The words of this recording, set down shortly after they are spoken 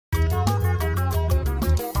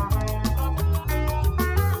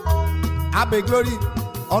abe glory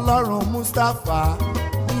ọlọ́run Mustapha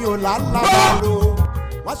ní ọ̀làlábàárò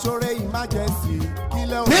wọ́n ṣoore emergency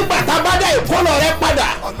kílẹ̀ òun. nígbà tá a bá dá ìkólọ rẹ padà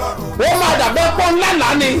ó máa dàbẹ́ pọ́ ńlá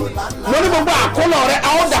lánì lórí gbogbo àkólọ rẹ a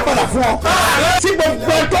ó dà padà fún ọ. tí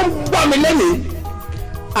gbogbo ẹ tó ń gbọ́ mi lẹ́nìí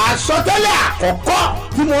àsọtẹ́lẹ̀ àkọ́kọ́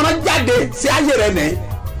tí mo rán jáde sí ayé rẹ nìyí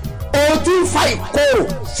o ti ń fa ìkorò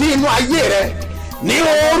sí inú ayé rẹ ní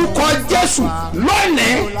orúkọ Jésù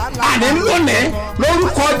lónìí àní lónìí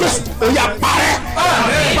lórúkọ Jésù ó yá parẹ́.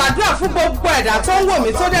 gbàdúrà fún gbogbo ẹ̀dá tó ń wò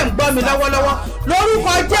mí tó dẹ̀ ń gbọ́ mi lọ́wọ́lọ́wọ́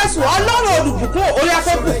lórúkọ Jésù Ọlọ́run olùbùkún ó yá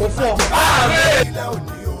kó bùkún fún ọ.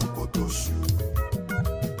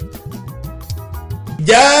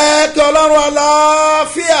 jẹ́ kí Ọlọ́run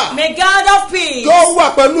àlàáfíà May God of peace tó wà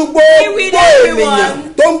pẹ̀lú gbogbo ènìyàn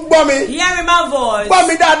tó ń gbọ́ mi. hear me my voice. gbọ́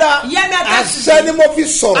mi dáadáa. Hear me attentively. àṣẹ ni mo fi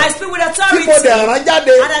sọ̀rọ̀. I speak with authority. tí mo dẹ̀ rán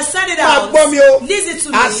jáde. And I send it máa out. gbọ́ mi o. Listen to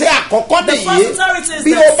me. àṣẹ àkọ́kọ́ The nìyí. first authority is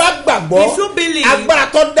bí this. o bá gbàgbọ́. If you believe, agbára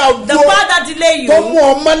tó dá o the dúró. power that delay you, tó mú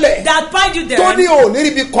ọ mọ́lẹ̀. that bind you there, tó ní òní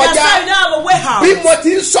ríbi that's kọjá. why you don't have a way out. bí mo ti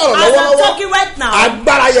ń sọ̀rọ̀ As I'm lọ́wọ́lọ́wọ́. talking right now,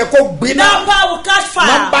 agbára yẹ kó gbiná. that power will catch fire.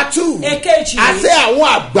 Number 2. Èkejì, àṣẹ àwọn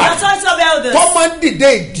àgbà. the authority of elders, tó máa ń dìde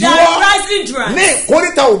ìdíwọ́. that rise hindrance, ní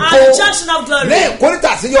ìkórìtà ògo. and the junction of glory, ní ìkórìtà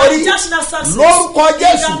àṣeyọrí. and the junction of success. lórúkọ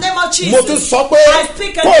Jésù In the name of Jesus, mo tún sọ pé I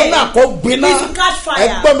speak kó again. náà kó gbiná. It will catch fire.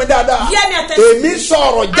 ẹ gbọ́ mi dáadáa. Hear me attentively. èmi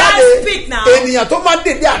sọ̀rọ̀ jáde. I speak now. ènìyàn tó máa ń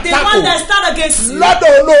dìde The àtakò one that stand against you, lọ́dọ̀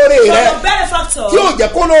olóore for rẹ the benefactor, tí yóò jẹ́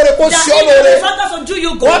kó lóore kó that ṣe ọ́ even lóore. the factors will do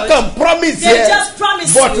you good. wọ́n kàn promise They yẹ just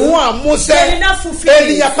promise but you. wọ́n àmúṣẹ. They did not fulfill it.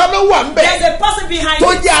 ènìyàn kan ló wà ń bẹ̀ There's a person behind tó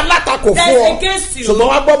it jẹ́ alátakò that fún is ọ. against you. ṣùgbọ́n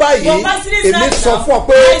wá gbọ́ báyìí But Mercedes èmi right sọ now, fún ọ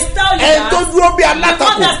pé I tell you ẹni that tó dúró bí the one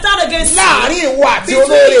alátakò that stand against you, láàrin ìwọ àti between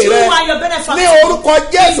olóore you rẹ and your benefactor, ní orúkọ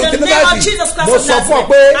Jésù in the tí ní name of báyìí Jesus Christ mo of sọ fún ọ Nazareth,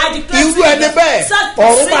 pé I declare irú to you ẹni that bẹ́ẹ̀ such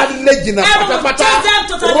ọ̀run person, máa lé jìnnà heaven will pátápátá chase them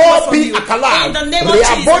totally away from rọ́ọ̀bì you. àkàlà In the name of rẹ̀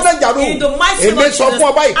Jesus, àbọ̀dọ̀jàrú in the mighty name èmi of sọ fún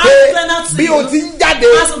ọ báyìí Jesus, pé I declare unto bí you, o ti ń jáde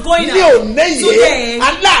as I'm going ní out, òní yìí today,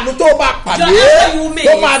 aláàánú tó bá pàdé your effort you make,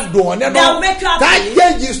 tó máa dùn ọ́ nínú that will make you happy, tá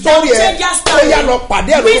jẹ́ǹjì sórí that will ẹ̀ change your ó story. yá lọ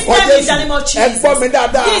pàdé ẹ̀ lórúkọ Wisdom in the name of Jésù Jesus. ẹ gbọ́ mi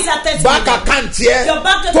dáadáa Please attend to báńkì me. àkáǹtì ẹ Your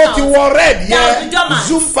bank tó account ti wọ red that yẹ will be dormant.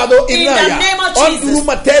 zoom fado In iná the yà name of Jesus. ọ̀ndùrú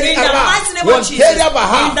mọ̀tẹ́rì In the ara mighty name of wọ́n Jesus. tẹ́rì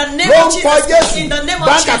àbàhà In the name of lórúkọ Jesus. Jésù In the name of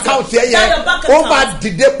báńkì Jesus. àkáǹtì ẹ yẹ That your bank ó account máa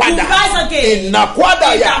dìde padà will rise again. ìnàkúàdà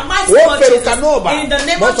In yà the mighty ó name of fèrè Jesus. kanú ọ̀bà In the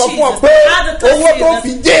name mo of sọ fún ọ Jesus. pé Add the owó tó confidence.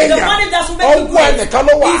 fi jẹ́ The money that will make èèyàn you ọwọ́ great ẹnìkan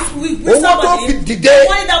ló wà is with owó tó somebody. fi dìde The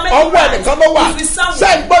money that will make you ọwọ́ rise ẹnìkan ló wà is with someone.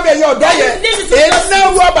 sẹ́yìn gbọ́ mi ẹ̀yìn ọ̀dọ́ yẹn Listen to your iná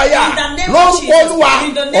speech. rọ́bà yà In the name of lórúkọ Jesus. Olúwa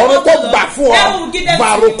In the name ọ̀run of tó the gbà Lord. fún ọ Heaven will give them to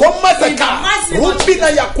bàrùkọ you. mọ́tẹ̀ká In the mighty name of rúbìnà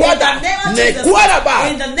Jesus. yakuada In the name of Jesus. nẹ̀kúàdàbà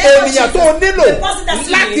In the name of ènìyàn Jesus. tó nílò The person that's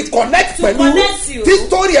láti needed connect to pẹ̀lú connect you.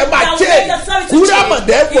 títorí ẹ̀ máa That will ṣe make the story to kúrẹ́ change.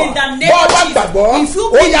 àmọ̀dẹ́gbọ̀ In the name bọ́ of ọba Jesus. gbàgbọ́ If you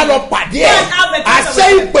ó yá believe, lọ pàdé go ẹ̀ and have a conversation àṣẹ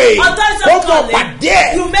with ìpè him. Authority of ó mọ̀ calling. pàdé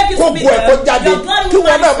ẹ̀ You make it kó to be gu ẹ̀ kó there. jáde Your God kí will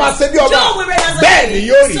wọn náà máa manifest. ṣe bí ọba Joe will reign as a bẹ́ẹ̀ king. ni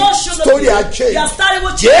yóò rí So should the torí people. àṣẹ Your story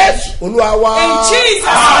will change. Jésù Olúwa wa In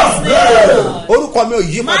Jesus' name. orúkọ mi ò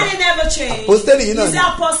yí padà Money never change. apostoli yìí náà He's the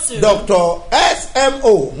apostle. ni Dr.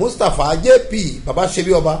 smo Mustapha JP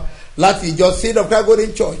Babasebioba láti ìjọ Seed of Christ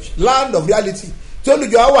Golden Church Land of Reality tí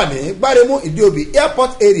olùjọ á wà ní Gbáremú Ìdíòbí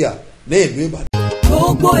airport area ní ìlú Ìbàdàn.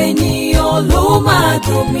 gbogbo ènìyàn ló máa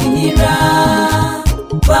dòmìnira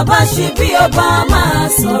Babasebioba máa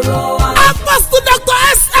sọ̀rọ̀. Apostle Dr.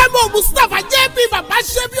 smo Mustapha JP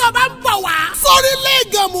Babasebioba ń bọ̀ wá sórílẹ̀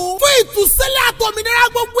Ìgànmú fún ìtúsílẹ̀ àtòmìnira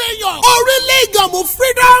gbogbo èèyàn. Orílẹ̀ Ìgànmú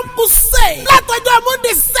Freedom Crusade látọjọ́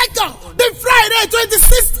Monday 2nd the Friday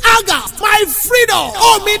 26th August. My freedom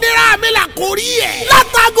òmìnira mi là kò rí ẹ̀.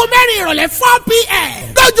 Látago 4 ìrọ̀lẹ́ 4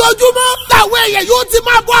 p.m. lójoojúmọ́ làwọn èèyàn yóò ti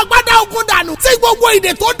máa bọ́ agbádá ogun dànù tí gbogbo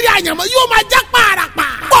ìdè tó di àyànmọ́ yóò máa já pààràpà.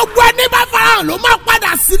 Gbogbo ẹni bá farahàn ló máa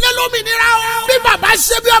padà sílé lómìnira o. Bí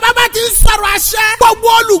Babasebioba bá ti ń sọ̀rọ̀ àṣẹ. Gbogbo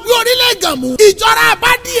olùgbé orílẹ̀ Ìgànmú ìjọra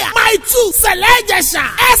Àbádìyà My 2 Sẹ̀lẹ̀ Ìjẹ̀ṣà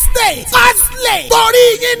Estate Fasley torí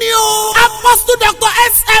yín ni o. Apostle Dr.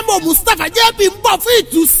 smo Mustapha JP ń bọ̀ fún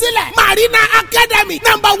ìtúsílẹ̀. Marina Academy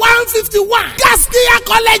number 151 Gaskia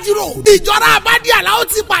College Road ìjọra Àbádìyà la ó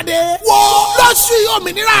ti pàdé. Wo lóṣù yìí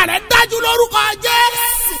òmìnira rẹ̀ dájú lórúkọ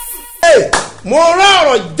Jésù. mo rán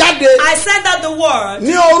ọ̀rọ̀ jáde I send out the word.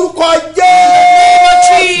 ní orúkọ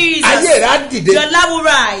Jesus. ayé rẹ̀ á dìde Your love will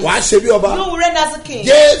rise. wàá ṣe bí ọba You will reign as a king.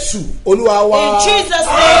 Jésù Olúwa wa. In Jesus'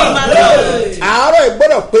 name, my Lord. àárọ̀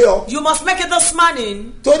ìgbọ́dọ̀ pé ọ You must make it this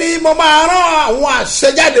morning. torí mo máa rán àwọn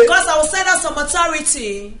àṣẹ jáde Because I will send out some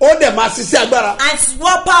authority ó dẹ̀ máa ṣiṣẹ́ agbára. and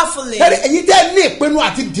work powerfully. ẹ̀yin tẹ́ ní ìpinnu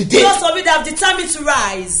àti dìde Those of you that have determined to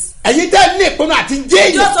rise. ẹ̀yin tẹ́ ní ìpinnu àti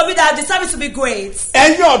jẹ́yìn Those of you that have determined to be great.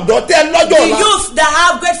 ẹ̀yin ọ̀dọ́ tẹ́ lọ́jọ́ The ọ̀la youth that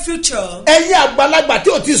have great future. ẹ̀yin àgbàlagbà tí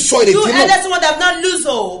o ti sọ You ìrètí nù elders one that have not lose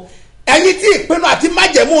hope. ẹ̀yin tí ìpinnu àti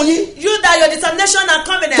májẹ̀mú yín You that your determination and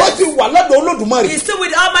tó ti confidence wà lọ́dọ̀ Olódùmarè, is still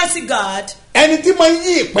with Almighty God, ẹni tí máa ń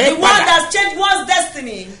yí the ìpín one padà, that's changed one's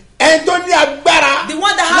destiny, ẹni tó ní agbára the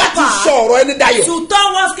one that has láti power sọ ọ̀rọ̀ ẹni dayọ̀. to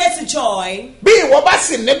turn one's case to joy. Bí ìwọ bá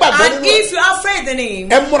sì nígbàgbọ́ And nínú if you have faith in Him,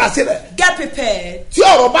 ẹ múra sílẹ̀. get prepared. Tí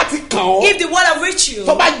ọ̀rọ̀ bá ti kàn ọ́, If the word have reached you,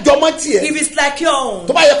 tó bá jọmọ́ tiẹ̀, if it's like your own,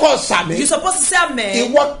 tó bá yẹ kó sàmì, you're supposed to say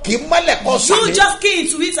amen. ìwọ kì í mọ́lẹ̀ kó You sàmì. just key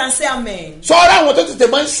into it and say amen. Sọ́ra àwọn tó tètè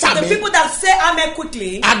máa ń The sàmì, people that say amen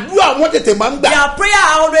quickly, àdúrà wọn tètè máa ń gbà. their prayer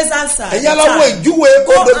are always answered. Ẹ̀yin aláwọ̀ ìjúwe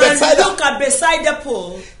Go odò and Bethsaida. look at beside the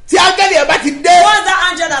pool. Tí áńgẹ́lì ẹ̀ bá ti dé, Once that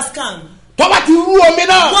angel has come, tó bá ti rú omi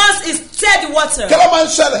náà, once it's stirred the water, kí ló máa ń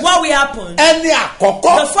ṣẹlẹ̀? what will happen? Ẹni The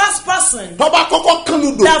àkọ́kọ́ first person tó bá kọ́kọ́ kán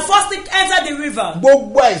ludò, that first enter the river,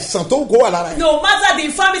 gbogbo àìsàn tó ń kó wà lára ẹ̀, no matter the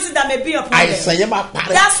infirmity that may be upon àìsàn them, yẹn máa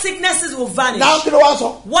parẹ́. that sicknesses will vanish. Náà kí ló wá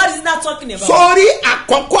sọ? What is that talking about? Sórí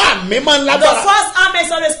àkọ́kọ́ àmì máa ń The lágbára. first amen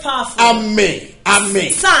is always powerful.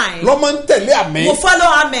 Àmì Sign ló máa ń tẹ̀lé àmì. will follow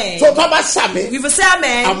amen. Tó tó bá sàmì, If you say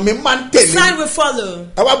amen, àmì máa ń tẹ̀lé. sign will follow.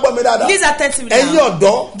 Ẹ wá gbọ́ mi dáadáa. Listen attentively Ẹ̀yin now.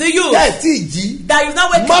 ọ̀dọ́, The youth ẹ̀ tí ì jí. that you've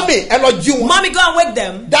not wake up. Mọ́mì ẹ lọ jí wọn. Mommy, go and wake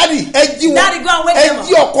them. Dádì ẹ jí wọn. Daddy, go and wake Ẹ them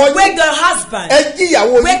jí ọkọ up. Wake yín. your husband. Ẹ jí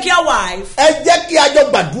ìyàwó yín. Wake your wife. Ẹ jẹ́ kí a jọ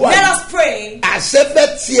gbàdúrà Let yìí. us pray. Àṣẹ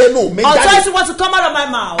fẹ́ ti ẹnu mi Authority jáde. wants to come out of my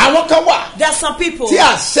mouth. Àwọn kan wà There are some people tí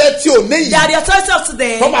àṣẹ tí ò ní that yìí the authority of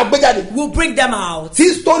today tó máa gbé jáde. will bring them out. Tí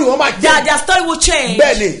sítórì wọn máa That jẹ́. their story will change.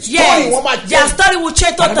 Bẹ́ẹ̀ni, story wọn máa Yes, their change. story will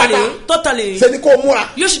change Pátápátá. totally. Ṣé ni kò múra?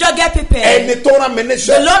 You should not get prepared. Ẹni tó rán mi The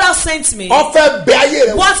níṣẹ́. Lord has sent me. Ọfẹ́ bẹ ayé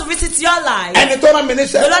rẹ̀ wò. Wants to visit your life. Ẹni tó rán mi The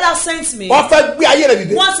níṣẹ́. Lord has sent me. Ọfẹ́ gbé ayé rẹ̀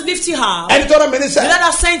dìde. Wants to lift you up. Ẹni tó rán mi The níṣẹ́. Lord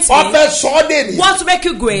has sent me. Ọfẹ́ sọ ọ́ dé ènìyàn. Wants to make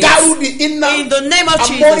you great. Dárúdi iná. In the name of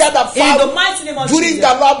Jesus. Amóríàdà In fáwọn. the mighty name of During Jesus.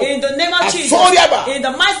 the Lord. In the name of Jesus. Àsóríàbà. In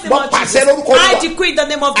the mighty name Mo of pàṣẹ Jesus. lórúkọ I Olúwa. decree in the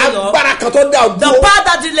name of the Lord. Agbára kan tó dá ọ The dúró. power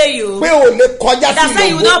that delay you. Pé o lè kọjá That sí say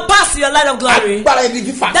you will ìlú. not pass to your light of glory. Agbára ẹni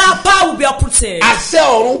fífà. That power will be uprooted. Àṣẹ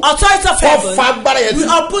ọ̀run. Authority of Kọ́ heaven fa agbára yẹn will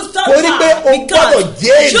sí. uproot that Torí pé power o gbọ́dọ̀ because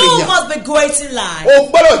jẹ́ you ènìyàn. must be great in life. O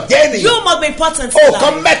gbọ́dọ̀ jẹ́ ènìyàn. You must be important O in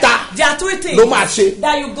kan life. mẹ́ta There are three things ló máa ṣe.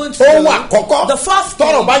 that you're going to Ohun do. àkọ́kọ́ The first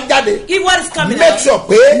tọ́rọ̀ bá thing, jáde. if what is coming Make out, sure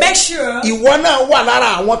pé make sure you ìwọ náà wà lára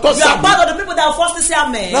àwọn tó are sàmì. part of the people that will first say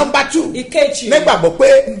amen. Number 2. Ikechi. Nígbàgbọ́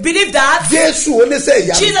pé Believe that Jésù oníṣẹ́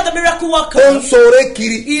ìyanu. Jesus the miracle Ó worker ń ṣoore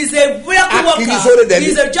kiri. is a miracle Akiri sórí worker. dẹ̀bi.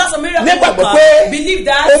 He is just a miracle Nígbàgbọ́ worker. pé Believe ó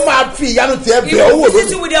that máa fi ìyanu tiẹ̀ he bẹ̀ ọ́ wò will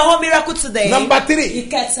visit you lónìí. with your whole miracle today. Number 3.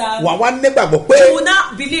 Ìkẹta. Wà wá nígbàgbọ́ pé You will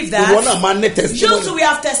not believe that. ìwọ náà máa ní You testimony. too will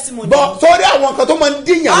have testimony. Bọ̀ sórí àwọn kan tó máa ń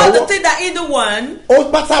díyàn All the lọ́wọ́. things that in the one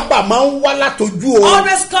Ó bá sábà máa ń wá látojú o.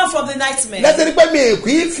 always come from the nightmare. Lẹ́sìn ní pé mi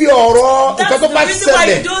kì í fi ọ̀rọ̀ That's nǹkan tó bá the reason why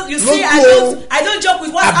ṣẹlẹ̀ you see lójú oorun I don't joke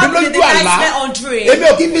with what's àbí happening in the lójú àlá. nightmare on dream. Èmi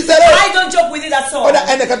ò kì í fi ṣeré. I don't joke with it at all. Ó dà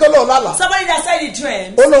ẹnìkan tó lọ́ọ̀ lálàá. Somebody that said he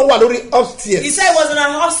dreamed. Ó lóun wà lórí upstairs. He said it was on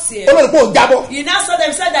an Ó upstairs. lóun kò jábọ́. You now saw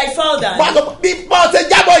them said that he fell down. Wà á sọ bí bọ́ọ̀ ṣe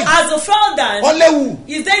jábọ́ yìí. As he fell down, Ó léwu.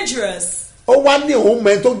 it's dangerous. Ó wá ní òun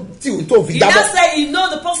mẹ́ tó fi He now jábọ́. said he know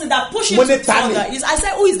the person that pushed him Mo to ní ta fall ni? down. I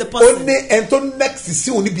said, who is the Ó person? ní ẹni tó next sí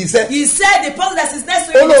òun níbi iṣẹ́. He said the person that is next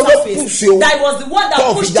to him in Ó lóun his ló office. push o. That was the one Tó that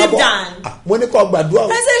fi pushed him jábọ́. down. Ah, mo ní kó gbàdúrà o.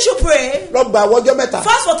 I said you should pray. Lọ gba àwọn ọjọ́ mẹ́ta.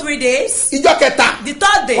 Fast for 3 days. Ìjọ́ kẹta. The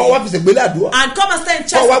third day. Kọ́ wá fi ṣègbélé àdúrà. And come and stand in Kọ́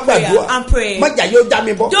church wá for prayer gbàdúrà. and pray. Májà yóò já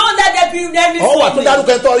mi bọ́. Don't let them be them Ọwọ́ before àti me.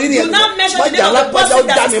 dárúkọ ẹ̀tọ́ rí ni Do not mention the Májà name of the alágbájá ó person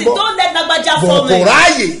já that mi is bọ́. don't let Nagbaja Bọ̀ fall kò me.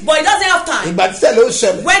 ráàyè. But he doesn't have time. Ìgbà tí sẹ́lẹ̀ ó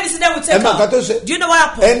ṣẹlẹ̀. When the incident will Ẹ take mọ nǹkan tó off. ṣe. Do you know what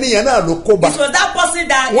happened? Ẹni yẹn náà ló kó bá. It was that person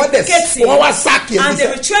that Wọ́n dẹ̀ implicates him. wọ́n wá sáàkì ẹ̀ And they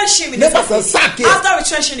níṣẹ́. retrenched him in his Nígbà tó office. sáàkì ẹ̀. After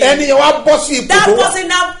retrenching him, Ẹni yẹn wá bọ́ sí ipò that tó wà. person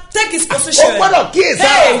now take his position. Ó gbọ́dọ̀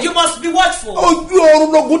kíyèsára. Hey, you must be watchful. Ojú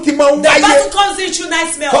oorun lógún ti máa ń The wáyé. battle comes in through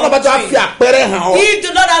nightmare Tọ́lá or bá tó wá fi dream. àpẹẹrẹ hàn ọ́. If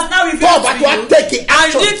the Lord has now Tọ́ revealed ọ̀bá to tó wá you, take and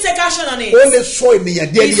action. you didn't take action on it, Ó lè sọ ènìyàn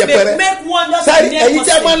di ẹni it may yẹpẹrẹ. make wonders Sáré in the ẹ̀yin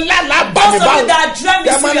tẹ́ máa ń name lálàá of bàmí those of báwo. you that dream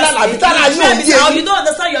Tẹ́ máa ń lálàá àbí tára seriously. yóò You yé dream it, yín. you don't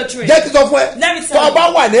understand your dream. Jẹ́ kí sọ fún ẹ. Let me tell Tọ́ you. bá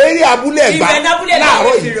wà ní eré abúlé ẹ̀gbá If you're in Abúlé Ẹ̀gbá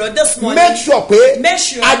láàárọ̀ period this yìí. morning, Make sure pé make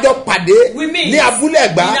sure a jọ pàdé we meet ní abúlé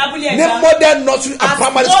ẹ̀gbá in Abúlé ní Ẹ̀gbá modern nursery and as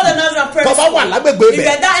primary modern nursery and primary Tọ́ bá wà school. lágbègbè If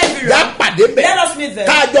you're that area, yà pàdé bẹ̀. let us meet there.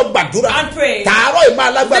 Ká jọ gbàdúrà. And pray. Tààrọ̀ ìmọ̀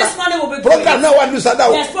alágbára. This morning will be Program great. náà wà ní Ìsádà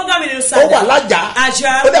o. There's program in Ó Lusada. wà lájà.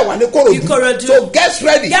 Ajah. Ó dẹ̀ wà ní Kòròdú. Ìkòròdú. So get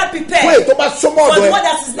ready. Get prepared. Fún ètò bá súnmọ́ For ọ̀dọ̀ the ẹ one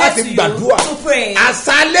that is next láti to you gbàdúrà. to pray.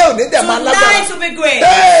 Àṣálẹ́ òní dẹ̀ máa lágbára. Tonight will be great.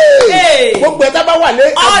 Hey! Hey! Gbogbo ẹ̀dá bá wà ní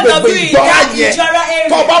All of agbègbè you in ìjọra that yẹn. Ìjọra area.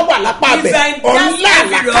 Tọ́ bá wà lápá If bẹ̀. you're in Ọ̀nlá that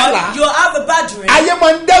àlàkàlà. area, you have a bad dream. Ayé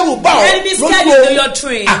máa ń dẹ́rù bá ọ Enemy lójú scared oorun. into your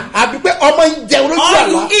dream. Àbí pé ọmọ ń jẹun lójú All àlá.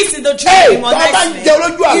 you eat in the Hey! dream on Tọ́ bá ń nightmare. jẹun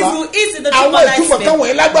lójú àlá. If you eat in the dream Àwọn on ìtumọ̀ kan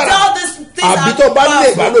wọ̀nyí nightmare, lágbára. all these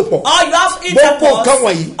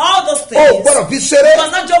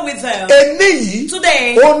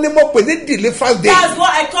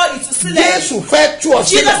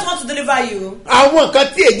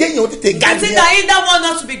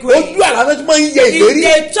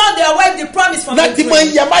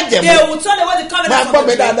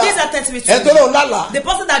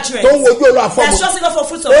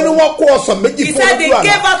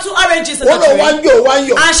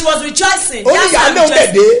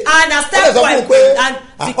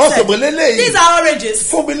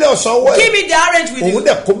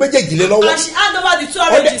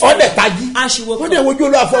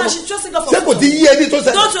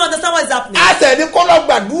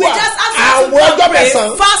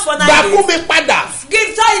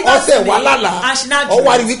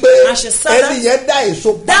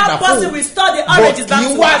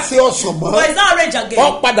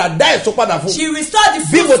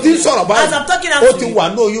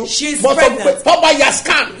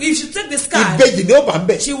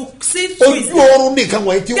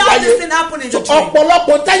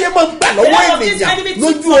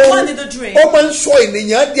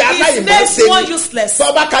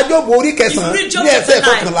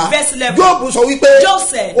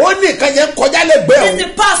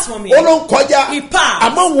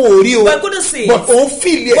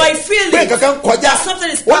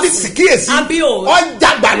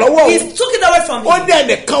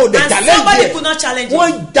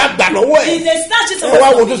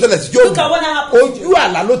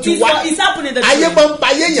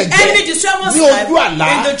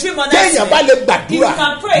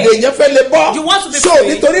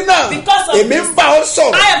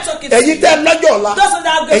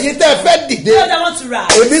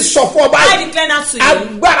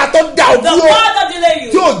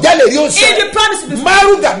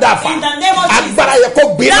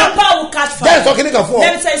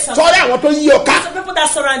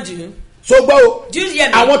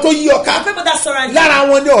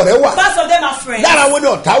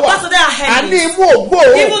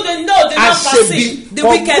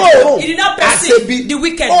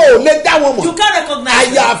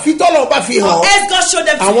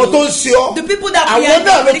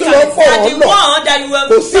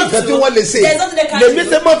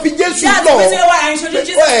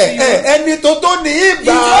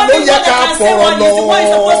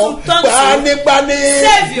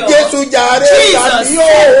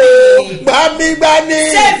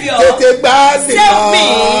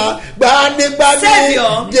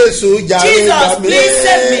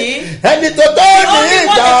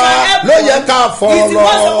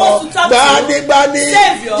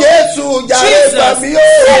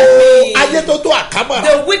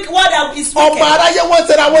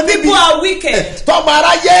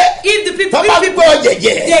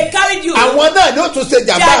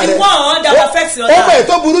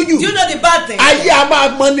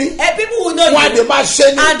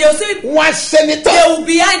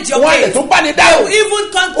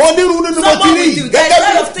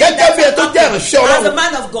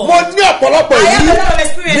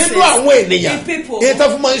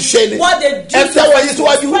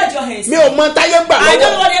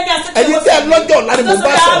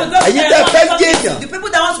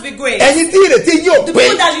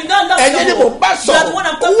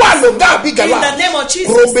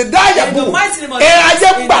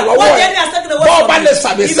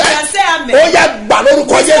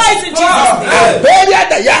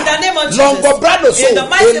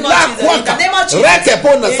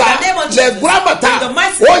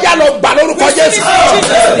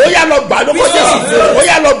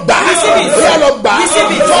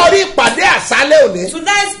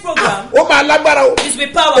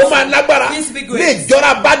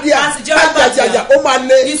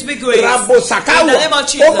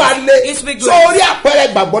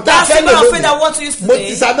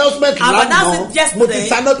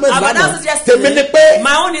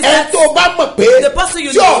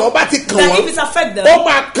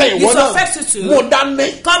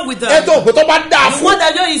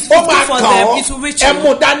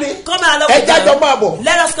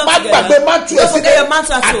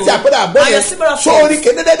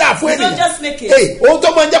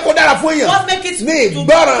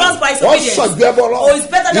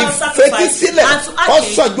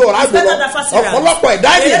It's better than fasting rounds. ọ̀pọ̀lọpọ̀ ẹ̀dá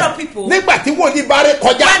A lot ènìyàn of people. nígbà tí wòlíì bá ré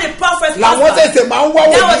kọjá When the prophet làwọn passed by, tẹ̀sẹ̀ máa ń wá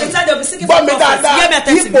that was the wòlíì time they will be seeking for gbọ́ mi prophets. dáadáa Hear me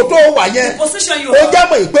attentively. ipò tó wà yẹn The position you ó are. jẹ́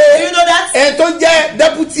mọ̀ pé Do you know that? ẹ tó jẹ́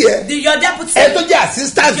dẹ́pútì ẹ Your deputy. ẹ tó jẹ́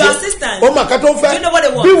assistant Your ẹ assistant. ó mọ̀ nǹkan tó ń fẹ́ Do you know what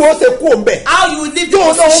they want? bí wọ́n ṣe kú òun bẹ̀ How you will leave the tó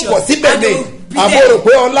náà ń position. pọ̀ síbẹ̀ And ni you be there. àbò rò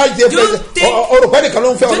pé ọlá jẹ Do you think- orúkọ nìkan ló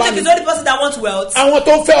ń fẹ́ Do you ọlá think ni it's the only person that wants wealth? àwọn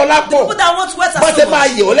tó ń fẹ́ ọlá pọ̀ People that want wealth are wọ́n so ṣe máa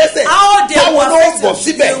much. yẹ̀ ọ́ lẹ́sẹ̀ How they táwọn will náà affect bọ̀ you.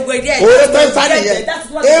 síbẹ̀ You will go there. òwe That's tó ń what sá you nìyẹn get. That's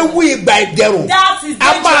what you ewu ìgbà ìdẹ̀rùn That is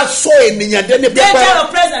a máa dangerous. sọ ènìyàn dẹni pẹpẹ Danger of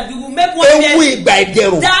presence, you will make one ewu there. ìgbà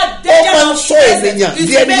ìdẹ̀rùn That ó danger máa ń of sọ presence ènìyàn is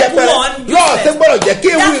di to ẹni make yẹpẹrẹ one lọ́ọ̀ useless. ṣe gbọ́dọ̀ jẹ́ kí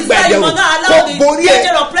ewu That is ìgbà why you ìdẹ̀rùn must not allow kó the borí ẹ̀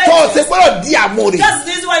danger of presence. tọ́ọ̀ ṣe gbọ́dọ̀ di àmúrè That's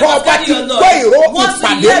the reason why you tọ́ọ̀ must bá carry ti your Lord. gbọ́ ìró Once you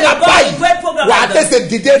ìpàdé hear ńlá about báyìí the great program wà á like that, tẹ̀sẹ̀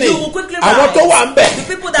dìde ni you will quickly àwọn rise. tó wà ń bẹ̀ The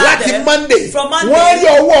people that are láti there, Monday from Monday, wọ́n rí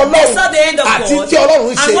ọwọ́ they saw the end Ọlọ́run of àti God tí Ọlọ́run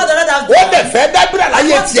and ṣe what the Lord has ó done. dẹ̀ fẹ́ dábìrà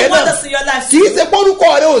láyé What's tiẹ̀ the náà wonders in your life kì í ṣe pórúkọ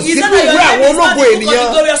rẹ ò sí It's not ní that your ìwé name àwọn is not ológo the book of the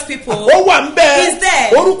ènìyàn glorious people. ó wà ń bẹ It's there.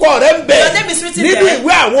 orúkọ rẹ ń bẹ Your name is written nínú there.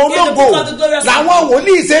 ìwé àwọn In the ológo book of the glorious làwọn people.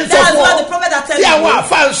 wòlíì ṣe ń sọ That's fún what ọ the prophet are tí telling àwọn you.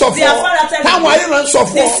 àfa ń sọ The fún ọ afar are telling táwọn you. ayélujára ń sọ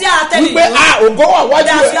fún The ọ seer are telling wípé you. ògo wà wájú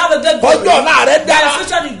That you have a ẹ good glory. ọjọ́ ọ̀la rẹ dára Your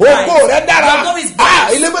future is bright. ògo rẹ dára Your glory is bright.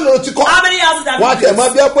 ilé mélòó ti kọ́ How many houses have wọ́n you á tẹ̀ mọ́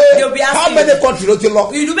built? bí ẹ pé They'll be asking how many you. country ló ti lọ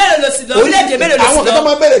Ìlú mélòó ló sì lọ? Orílẹ̀-èdè mélòó ló sì àwọn lọ? kan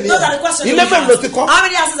máa bẹ̀rẹ̀ Those are the nìyẹn questions ilé we mélòó ask. ti kọ́ How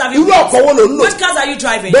many houses have you irú built? ọkọ̀ wo ló ń lò Which cars are you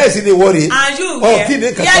driving? bẹ́ẹ̀ sì ni wọ́n rí And you ọ̀ here? tí ní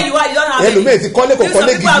Here you are, you don't have it. ẹlòmíì ti kọ́lé kò Some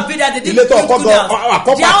kọ́lé people have been there, they gidi didn't ilé tó do ọkọ̀ good gan house.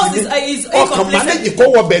 àkọ́pà The house kìíní is ọkàn incomplete. mánéjì kó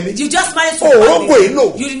wọ bẹ̀ ni You just managed to òrógò find yìí lò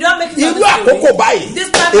it. You did not make it irú on the àkókò báyìí This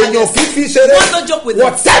time èèyàn kì í fi ṣeré Don't don't joke with it.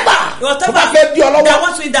 whatever Whatever tó bá fẹ́ di ọ that lọ́wọ́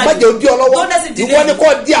wants to indulge má jẹ́ o di ọ lọ́wọ́ Don't let it delay ìwọ ni you. kò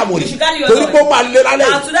di àmòrè You should carry your torí Lord. pé ó máa lé lálẹ́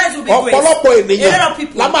And tonight will be yìí grace. ọ̀pọ̀lọpọ̀ A ènìyàn lot of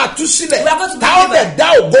people. la máa tú sílẹ̀ We are going to be táwọn dẹ̀ delivered. dá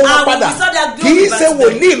ògo wọn And we padà saw their kì í glory ṣe back to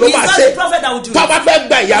wòlíì ló them. máa It's not ṣe the prophet that will do tó it. bá fẹ́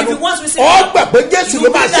gba ìyanu If you want to receive ọ it, gbà pé Jésù you ló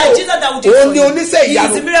máa believe ṣe that Jesus that will do it òun for ni you. oníṣẹ́ He is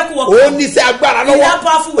ìyanu the miracle worker. òun ní iṣẹ́ agbára He is lọ́wọ́ that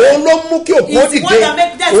powerful way. òun ló mú kí òkú He ó is the dìde one that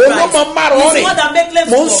make death òun ló rise. máa máa He is rọrìn the one that make lame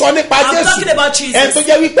mò ń walk. sọ nípa I'm Jésù talking about Jesus. ẹni tó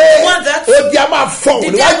jẹ́ wípé The one that- odi a máa fọ̀hún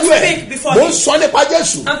The níwájú devil ẹ̀ speak before mò ń him. sọ nípa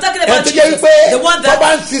Jésù I'm talking ẹni about tó jẹ́ Jesus. wípé The one tó that bá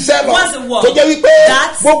ń ṣiṣẹ́ lọ wants the work. tó jẹ́ wípé That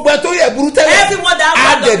gbogbo ẹ tó yẹ burú tẹ́lẹ̀ everyone that á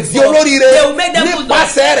has dẹ̀ done di before, olóríire they will make them good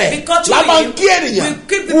nípasẹ̀ Lord. rẹ̀ Because la through máa ń him, kí ènìyàn we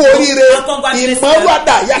keep kú people oríire and congratulate ìmọ̀rú them.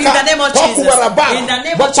 àdáyàká In the name of kọ́kù Jesus. wàràbà In the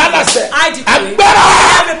name of bọ̀pálàṣẹ Jesus. I decree. agbára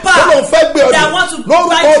Every power tó lóun fẹ́ gbé that ọdún want to lórúkọ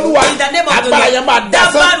bind you Olúwa in the name of the agbára Lord, yẹn máa that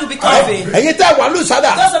dasán man will become vain. ẹ̀yin tẹ́ wà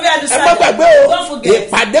lùsádà Those of you at ẹ Lusada, má gbàgbé o don't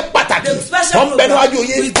forget. ìpàdé pàtàkì The special tó ń bẹ program níwájú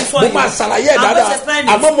yín is before mo you. máa ṣàlàyé ẹ̀ I'm going dáadáa to explain it.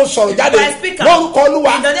 àmọ́ mo sọ̀rọ̀ jáde My speaker, lórúkọ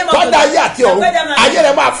Olúwa in the name of tọ́da the ayé àti Lord, ọ̀run I pray them ayé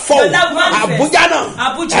rẹ̀ máa fọ́ o that will manifest. Àbújá náà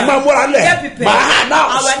Abuja. ẹ máa múra lẹ̀ Get prepared. máa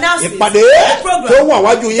I will announce it. ìpàdé The program tó wà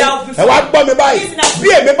wájú yín that will be ẹ wá gbọ́ mi báyìí Listen up. bí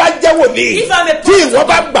èmi bá jẹ́ wòlíì If I'm a tí prophet ìwọ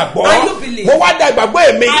bá and gbàgbọ́ you believe, mo wá da ìgbàgbọ́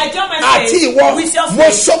èmi I join my àti faith ìwọ with your mo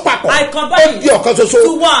faith. so papọ̀ I combine ó di ọ̀kan ṣoṣo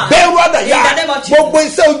to one. bẹ́ẹ̀rù àdàyà In the name of Jesus. gbogbo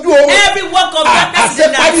iṣẹ́ ojú oorun Every work of darkness is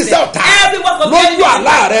in àṣepárí iṣẹ́ Nazareth. ọ̀tá Every work of lójú darkness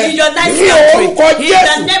àlá rẹ in your night ní sleep. orúkọ In the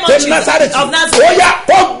Jésù name of ti Jesus Násárẹ́tì of Nazareth. ó yá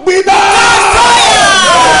ó gbiná.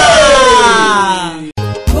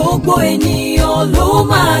 gbogbo ènìyàn ló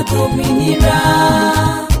máa dòmìnira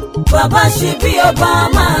Babasebioba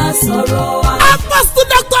máa sọ̀rọ̀ wa. Apostle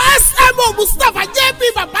Dr. S.M.O. Mustapha J.P.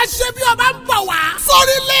 Babasebioba ń bọ̀ wá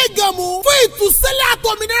sórílẹ̀ Ìgànmú fún ìtúsílẹ̀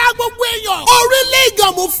àtòmìnira gbogbo èèyàn. Orílẹ̀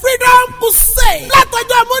Ìgànmú Freedom Crusade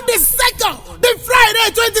látọjọ́ Monday 2nd the Friday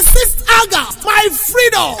 26th August. My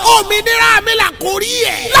freedom. Òmìnira mi là kò rí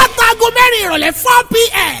ẹ̀. Látago 4 ìrọ̀lẹ́ 4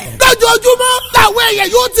 p.m. Lójoojúmọ́ làwọn èèyàn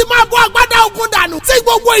yóò ti máa bọ́ agbádá ogun dànù. Tí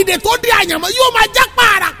gbogbo ìdè tó di àyànmọ́ yóò máa já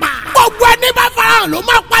pààràpà. Gbogbo ẹni bá farahàn ló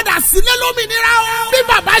máa padà sílé lómìnira o. Bí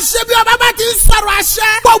Babasebioba bá ti ń sọ̀rọ̀ àṣẹ.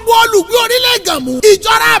 Gbogbo olùgbé orílẹ̀ Ìgànmú.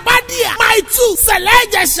 Ìjọra Àbádìyà. Mile 2 Sẹ̀lẹ̀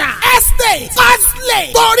Ìjẹ̀ṣà. Estate. Fasley.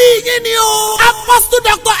 Torí yín ni o. Apostle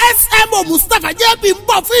Dr. S.M.O. Mustapha J.P. ń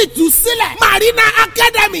bọ̀ fún ìtúsílẹ̀. Marina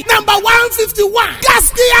Academy number 151.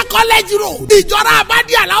 Gaskia College Road. Ìjọra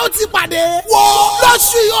Àbádìyà la ó ti pàdé. Wo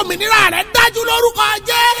lóṣù yìí òmìnira rẹ̀ dájú lórúkọ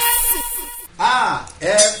Jésù.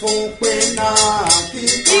 ẹ fún pé náà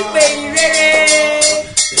kíkan. Ìpè ìrere.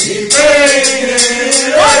 ìpè ìrere.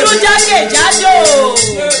 Olùjákèjádò.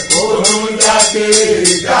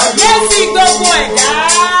 olùjákèjádò. Létí gbogbo ẹ̀dá.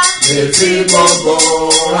 létí gbogbo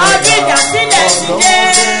ẹ̀dá. Ọdún ìdásílẹ̀ ti dé.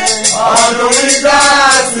 ọdún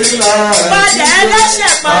ìdásílẹ̀. Padà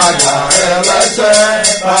ẹlẹ́ṣẹ̀ padà. ẹlẹ́ṣẹ̀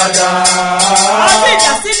padà. Ọdún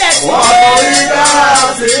ìdásílẹ̀ ti ọdún dé.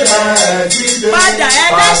 ìdásílẹ̀ ti dé. Padà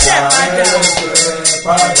ẹlẹ́ṣẹ̀ padà.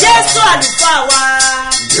 Jésù àlùfáà wa.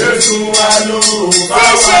 Jésù àlùfáà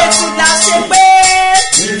Tí wa. ṣe ti la ṣe pé.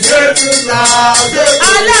 Jésù la ṣe pé.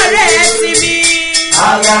 Alárẹ̀ ti mi.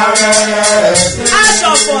 Alárẹ̀ ti mi.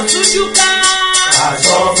 Aṣọ̀fọ̀ tújú ká.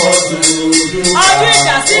 Aṣọ́fọ̀ dúdú. Ọdún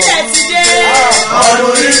ìdásílẹ̀ ti dé.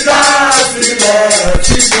 Ọdún ìdásílẹ̀ ti dé.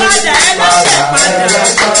 Padà ẹlẹ́ṣẹ̀ padà.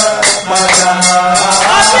 Padà.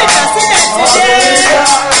 Ọdún ìdásílẹ̀ ti dé.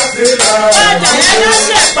 Padà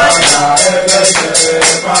ẹlẹ́ṣẹ̀ padà.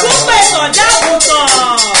 Púpẹ̀ sọ̀dá àgùntàn.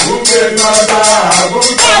 Gbogbo ìgbàgbà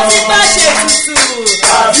àgùntàn. Wọ́n ti bá ṣe tutù.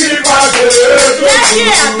 Àbí pàṣẹ kí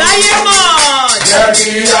àgbáyé mọ̀. Jẹ́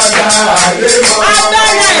kí àgbáyé mọ̀.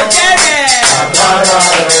 Agbára ẹ̀jẹ̀ rẹ̀. Agbára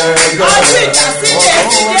ẹ̀jẹ̀ Ọdún rẹ̀. ìdásílẹ̀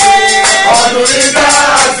ti dé. Ọdún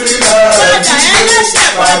ìdásílẹ̀. Padà ẹlẹ́ṣẹ̀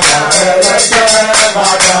padà. Ẹlẹ́ṣẹ̀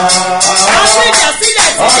padà. Ọdún ìdásílẹ̀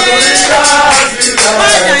ti Ọdún dé. ìdásílẹ̀.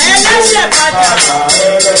 Padà ẹlẹ́ṣẹ̀ padà.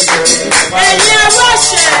 Ẹ̀yin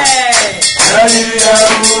ẹwọ́ṣẹ̀. Ẹ̀yin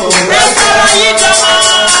ẹrú. Ẹ sọ̀rọ̀ yìí dánmọ́.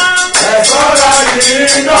 Ẹ sọ̀rọ̀ yìí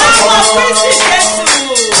dánmọ́. Àwọn Kristi Jésù.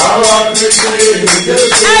 Àwọn Kristi Jésù.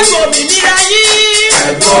 Ẹ gbòmìnira yìí.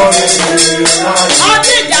 Ẹ gbòmìnira yìí.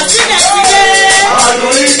 Ọdún ìdásílẹ̀ ti dé.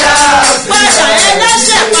 Ọdún ìdásílẹ̀. Padà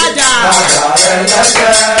ẹlẹ́ṣẹ̀ padà. Padà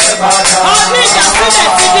ẹlẹ́ṣẹ̀ padà. Ọdún ìdásílẹ̀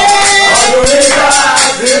ti dé. Ọdún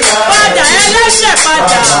ìdásílẹ̀. Padà ẹlẹ́ṣẹ̀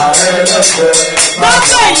padà.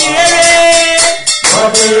 Gbogbo ìyìn rere.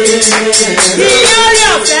 Ìyìn orí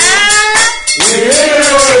ọ̀fẹ́.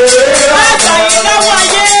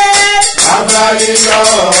 Bàbá yìí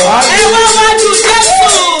lọ́wọ́ ayé. Ẹ wá wájú Jésù.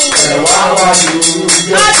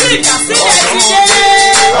 Ọdún ìdásílẹ̀ ti dé.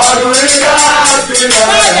 Padà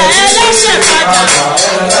ẹlẹ́ṣẹ̀ padà.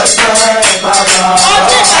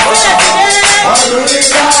 Ọdún ìdásílẹ̀ ti dé.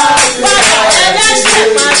 Padà ẹlẹ́ṣẹ̀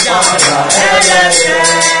padà. Ẹlẹ́ṣẹ̀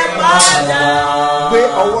padà. Gbé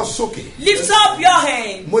ọwọ́ sókè. Lift up your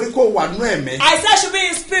hand. Mo ní kó wà nú ẹ̀mí. I said should be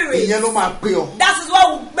in spirit. Ìyẹn ló máa pé ọ. That is what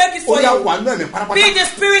will make it Ó for yá you. wà nú ẹ̀mí pátápátá. Be in the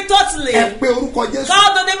spirit totally. Ẹ pé orúkọ Jésù. Call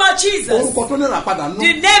the name of Jesus. Orúkọ tó ní ìràpadà nú.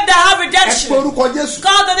 The name that have Ẹ pé redemption. orúkọ Jésù.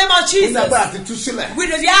 Call the name of Ó ní Jesus. agbára àti tú sílẹ̀. With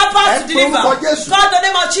the power Ẹ to pé deliver. orúkọ Jésù. Call the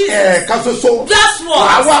name of Jesus. Ẹ̀ẹ̀kan ṣoṣo. Just once.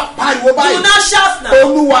 Wàá wá pariwo Do báyìí. not shout now.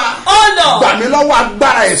 Olúwa. Oh Lord. Gbà mí lọ́wọ́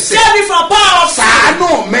agbára ẹ̀ṣẹ̀. Save me from power of sin. Ṣàánú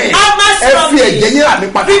mi. Have mercy Ẹ on fi me. ẹ̀jẹ̀ yín rà mí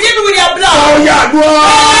padà. Redeem me with your blood. Ọ̀yà àdúrà.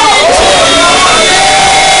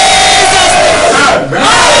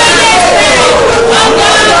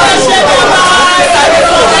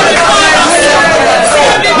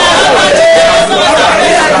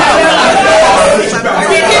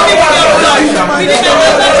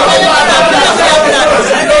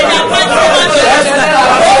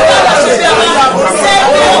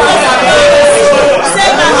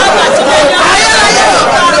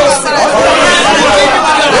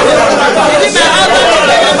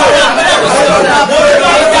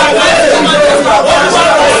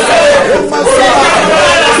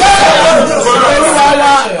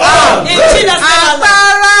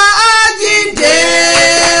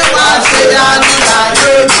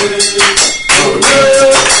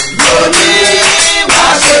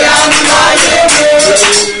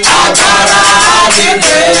 Agbára àjíǹde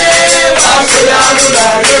wá ṣe àánú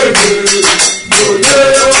láyé mi.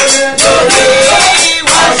 Lónìí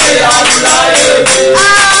wá ṣe àánú láyé mi.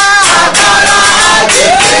 Agbára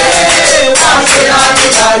àjíǹde wá ṣe àánú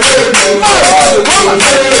láyé mi.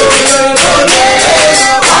 Lónìí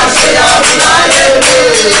wá ṣe àánú láyé mi.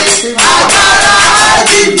 Agbára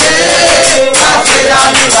àjíǹde wá ṣe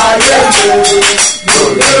àánú láyé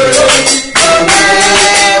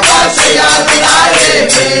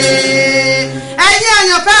mi. Ẹ̀yin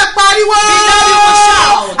èèyàn fẹ́ pariwo.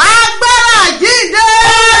 Agbára àjíǹde.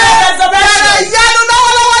 Bẹ̀rẹ̀ ìyanu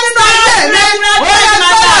lọ́wọ́lọ́wọ́ nínú ayé mi. Ó yẹ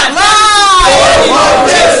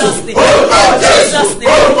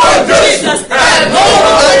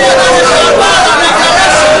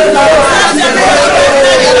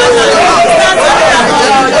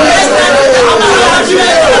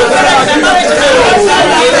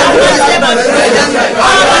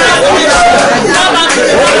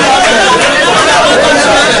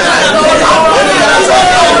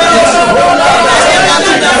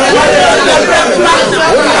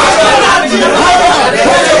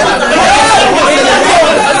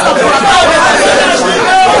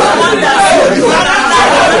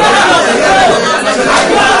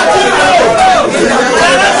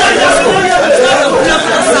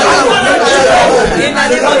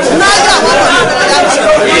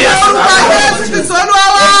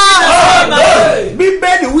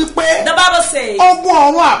Bíbélì wípé The Bible says, ogun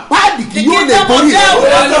ọ̀run àpáàdì kì the yóò lè kingdom of borí God will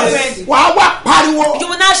rẹ̀. not be ready. Wàá wá pariwo. You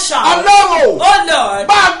will not shout. Ọlọ́run Oh Lord,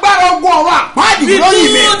 bá agbára ogun ọ̀run àpáàdì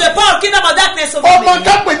lóyìn mi. remove the power of kingdom of darkness over Ọmọ me.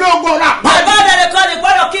 kẹ́pẹ́ ní ogun ọ̀run The àpáàdì. power that they call the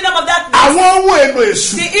power of kingdom of darkness. Àwọn ohun èlò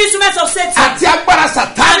èṣù The instruments of Satan àti agbára and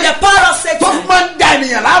Sàtánì the power of tó Satan máa ń da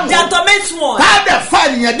ènìyàn láàmú. that torments one. Káàdẹ̀ fa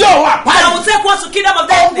ènìyàn dé ọ̀run That àpáàdì. will take one to kingdom of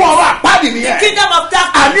Ogun darkness. ọ̀run àpáàdì nìyẹn. Kingdom of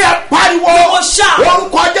darkness. Àní ẹ pariwo. You will shout.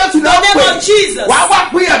 Orúkọ Jésù ló The name pè. of Jesus. Wàá wá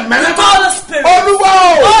pín ẹ̀mẹ́rẹ́ Call the Spirit. Olúwa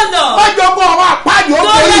o. Oh Lord. Má jẹ́ ogun ọ̀run àpáàdì ó Don't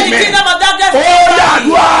borí let the mi. kingdom of darkness Ó over me.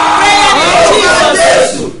 yàdúrà. Pray in Jesus'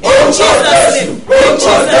 name. In Jesus' name. In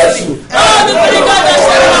Jesus' name. Oh, the Holy God that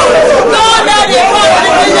shall come. Don't let the power of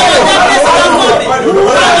the kingdom of darkness come upon me. And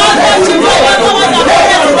all that you know, the power of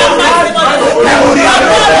darkness is not my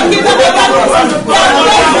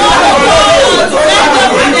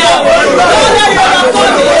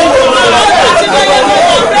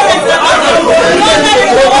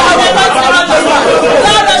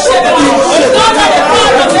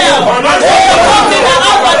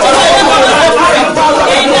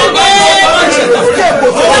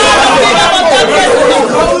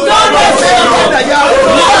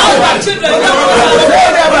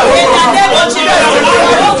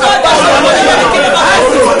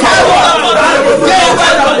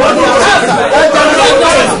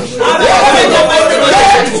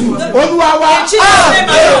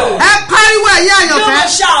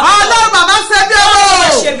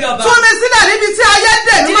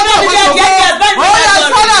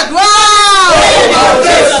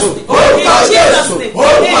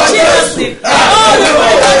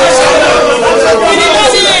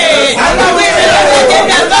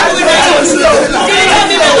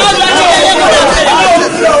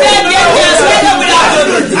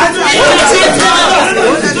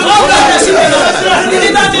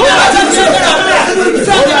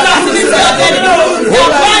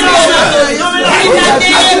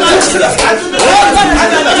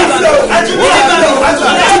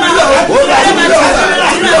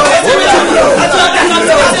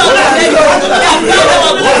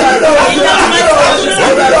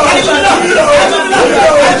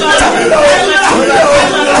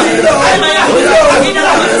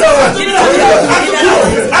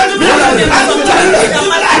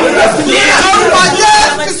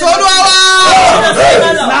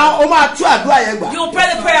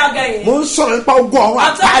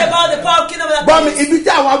ibi tí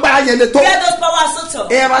àwọn agbára yẹn lè tó. Where those powers so tough.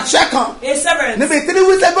 ìránṣẹ́ kan. A servant. níbi 3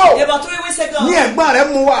 weeks ago. About 3 weeks ago. ní ẹ̀gbọ́n rẹ̀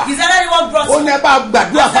mú wa. His elder one brought ó ní ẹ bá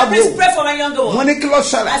gbàdúrà I said, please fábùrò. pray for my younger one. wọ́n ní kí ló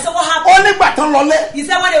ṣẹlẹ̀. I said, what happened? ó nígbà tán lọlé. He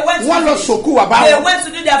said when they went to wọ́n lọ sòkú bàbá they wọn. went to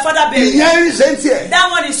do their father burial. ìyẹn ń ṣe ń tiẹ̀. That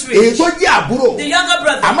one is rich. èyí tó jẹ́ àbúrò. The younger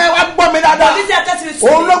brother. àmọ́ ẹ wá gbọ́ mi dáadáa. But this is attesting to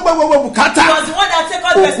òun ló gbé gbogbo bùkátà. He was the one that took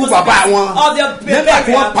all the òkú bàbá wọn. of their burial. nígbà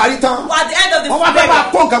tí wọ́n parí tán. At the end of the wọ́n wá fẹ́ máa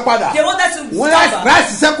kó nǹkan padà. they wanted to wọ́n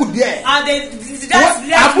ráìsì sẹ́kù díẹ̀. and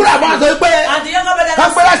àbúrò àbúrò àti pé and the younger brother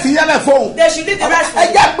kápẹ́rẹ́ sí yẹlẹ̀ fóun. they should leave the rest for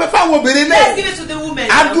ẹ jẹ́ pé fáwọn obìnrin let's náà. give it to the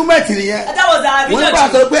women. argument nìyẹn. That was our wọ́n religion. ní bá a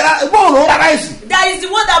sọ pé bóun ló rárá ẹ̀sìn. That is the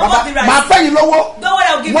one that bought the rice. màá fẹ́ yín lọ́wọ́. Don't worry,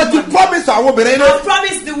 I'll give mo you ti money. promise àwọn obìnrin náà. I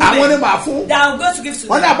promised the women àwọn ni màá fún. that I'm going to give to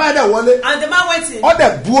wọ́n ní them. àbáyé dẹ̀ wọlé. And the man went in ọ̀dẹ̀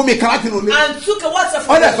bu omi kan láti inú ilé. and took a water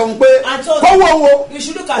from ọ̀dẹ̀ sọ pé and told kọ́wọ́ wo. you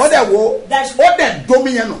should look at ọ̀dẹ̀ wo. that she- ọ̀dẹ̀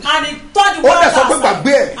domi yẹn nù. and he turned the ó water dẹ̀ sọ pé outside.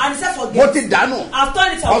 gbàgbé ẹ̀. And he said mo forget ti dànù. I've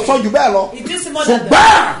turned it away. ọ̀sán jù bẹ́ẹ̀ lọ. It did more than ṣùgbọ́n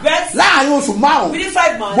that. But láàrin oṣù márùn-ún within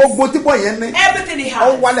 5 months gbogbo típọ̀ yẹn ní. everything he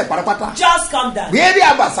ó had wálẹ̀ pátápátá. just come down. gbérí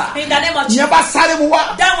àbàṣà. In the name of ìyẹn Jesus. bá sáré mu wá.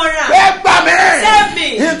 That one round. ẹ gbà mí. Save me.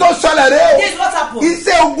 ìyẹn tó sọlẹ̀ rẹ o. This is what happened.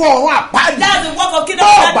 iṣẹ́ ogun ọ̀run àpáàdì. That's the work of kingdom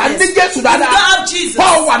bọ́ọ̀ of bá ní darkness. Jésù You don't dáadáa. have Jesus.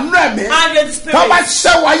 bọ́ọ̀ wà nínú ẹ̀mí. And you're the spirit. tọ́ bá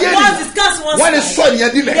ṣẹ́ wáyé ni. Once it's cast one wọ́n lè side, sọ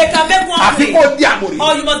ìyẹn dilẹ̀. they can make one àfi way. kó di àmúrí.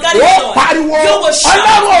 Or you must carry ó the sword. pariwo You will shout.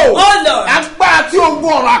 ọlọ́run o. Oh Lord. agbára tí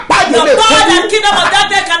ogun ọ̀run àpáàdì The lè power kojú. that kingdom of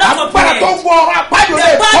darkness cannot agbára comprehend. tó ogun ọ̀run àpáàdì The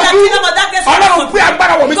lè power that kojú. kingdom of darkness cannot ọlọ́run comprehend. pé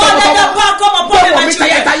agbára wọ̀ mí God, let tọmọtọmọ. the power come upon Gbé me, wọ̀ my mí children.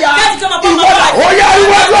 tayátayá. Let it come upon my ìwọ life. ó yá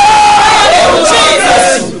ìwọ lọ.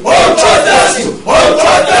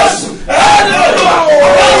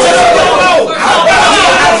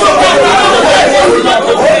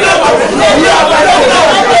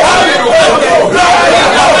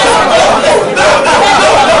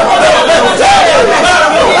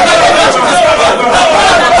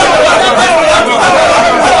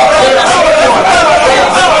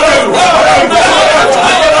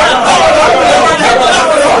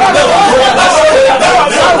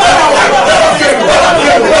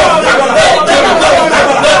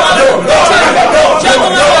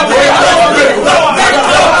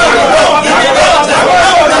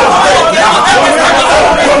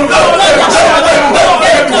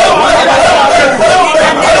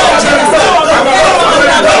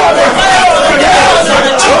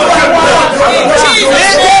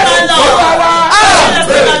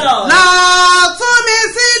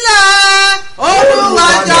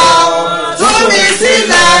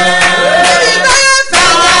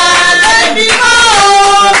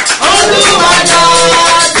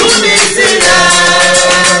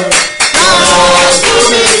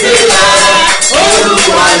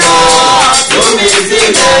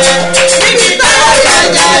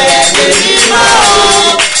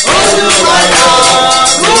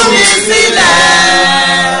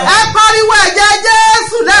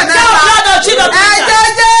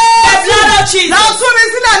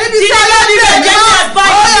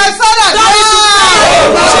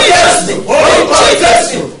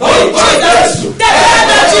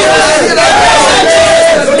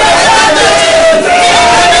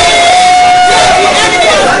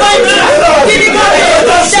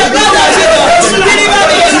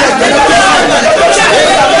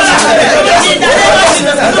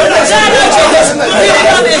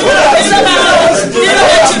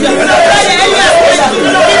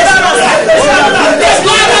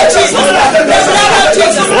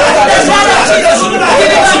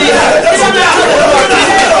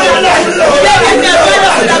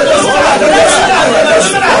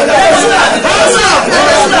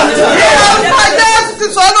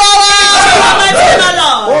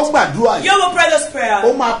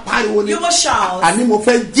 You will shout. àní mo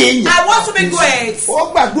fẹ́ jẹ́ èèyàn. I want to be great.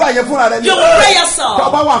 ó gbàdúrà yẹn fúnra rẹ ní. You will pray yourself. tó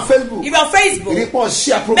o bá wà Facebook. If you're on Facebook, ìrìpọ̀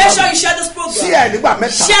share program. make sure you share this program. share nígbà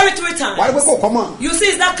mẹ́ta. Share it 3 times. wà á gbé kó kọ́ mọ́. You see,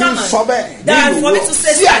 it's not kí n common. sọ bẹ́ẹ̀. That for me to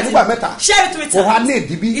say share something. nígbà mẹ́ta. Share it 3 times. kò wá ní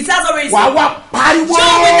ìdíbí. It has already. wà á wá pariwo.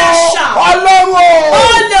 Show me that shout. ọlọ́run o.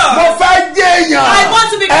 Oh Lord. mo fẹ́ jẹ́ èèyàn. I want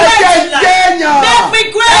to be great ẹ jẹ́ in life. jẹ́ èèyàn. Make me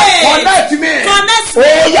great. connect me. Connect me.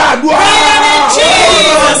 ó yá àdúrà. In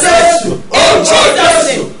Jesus' name. In Jesus'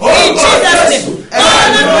 name. In Jesus' name. I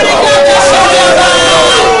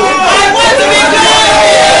want to be great.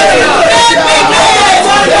 Make me great.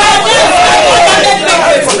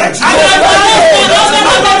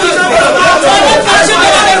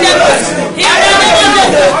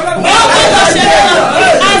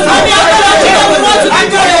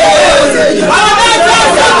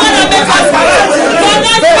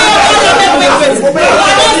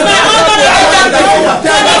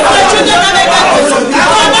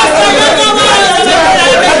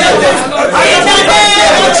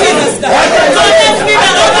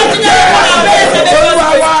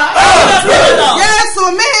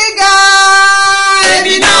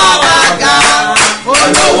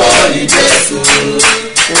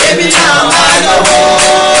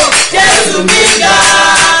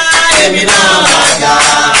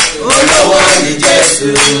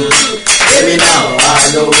 Jésù, èmi náà wà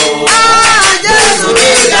lówó. Jésù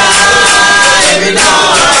mi ga, èmi náà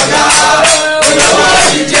wà ga. Olówó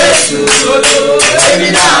ni Jésù, èmi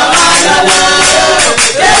náà wà lówó.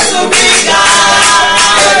 Jésù mi ga,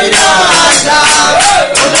 èmi náà wà ga.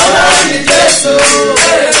 Olówó ni Jésù,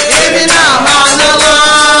 èmi náà wà lówó.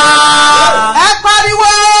 Ẹ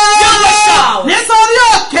pariwo! Nítorí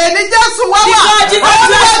òkè ni Jésù wá wà.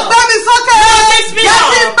 Olúwa gbé mi sókè. Jẹ́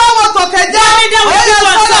kí n bá wọn tòkè jẹ́. Ó yẹ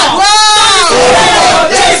sọ́dọ̀ wá.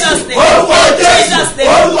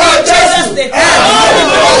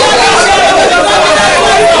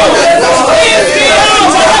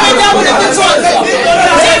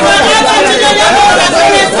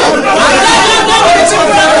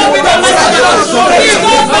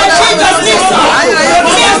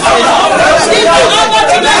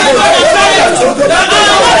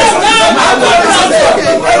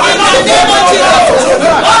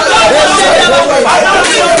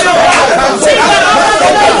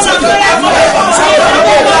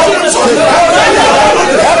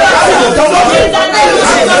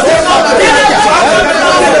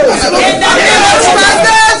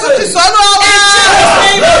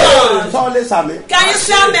 Can you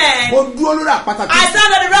see amen? I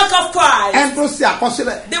stand on the rock of Christ.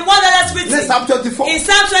 The one that has written in Psalm 24. He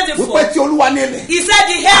said the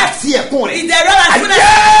head is the road and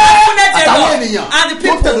the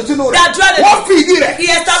people that dwell in it. He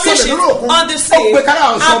established it on the sea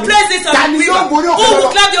and placed it on the river. Who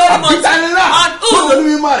will climb the holy mountain? And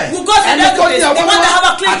who goes to the place? The one that have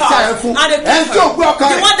a clean heart and a clean heart.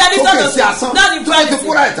 The one that is not in vanity.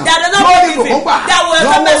 That does not believe it. That will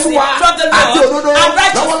have mercy from the Lord and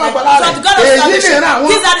righteousness from the God of salvation.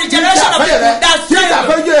 These are the generation of people that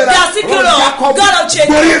are seeking Lord, God of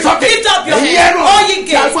Jacob. Lift up your head, all ye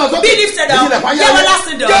gates, be lifted up, ye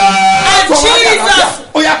everlasting doors. And Jesus,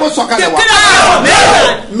 the King of heaven,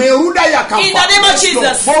 in the name of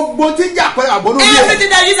Jesus, everything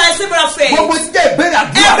that is a symbol of faith,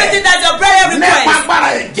 everything that is your prayer request,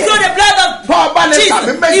 through the blood of Jesus,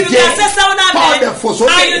 if you can say sound amen,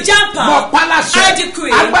 and you jump up, I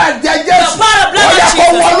decree, the power of blood of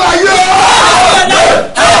Jesus,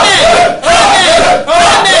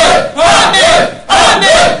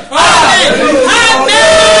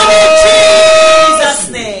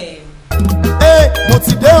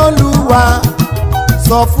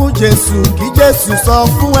 sọ fún Jésù kí Jésù sọ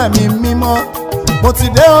fún ẹ̀mí mímọ́. Mo ti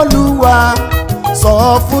dé Olúwa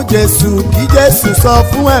sọ fún Jésù kí Jésù sọ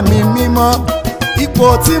fún ẹ̀mí mímọ́.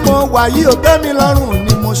 Ipò tí mo wà yìí ò tẹ́ mi lọ́rùn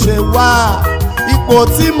ni mo ṣe wá. Ipò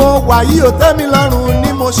tí mo wà yìí ò tẹ́ mi lọ́rùn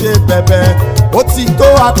ni mo ṣe bẹ̀bẹ̀. Ó ti tó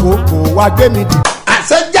àkókò wá gbé mi dì.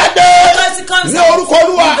 Àṣẹjáde ní orúkọ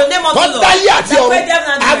Olúwa tó dáyé àti ọ̀run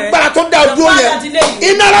agbára tó dá dúró yẹn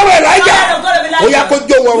iná lọ́wọ́ Èlíjà ó yá kó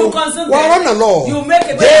jó wọ̀run wọ́n rọ́nà lọ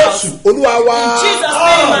Jésù Olúwa wa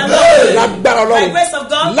lágbára Ọlọ́run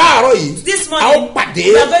láàárọ̀ yìí a ó pàdé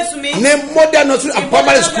ní modern nursery and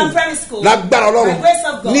primary school lágbára Ọlọ́run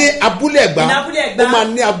ní abúlé Ẹ̀gbá ó máa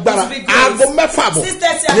ní agbára aago 6:30 àbọ̀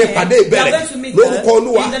ní ìpàdé ìbẹ̀rẹ̀ lórúkọ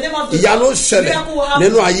Olúwa ìyanu ṣẹlẹ̀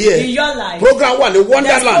nínú ayé ẹ̀ program wà ní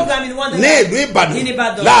Wonderland ní ìlú Ìbàdàn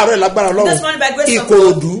láàárọ̀ lágbára Ọlọ́run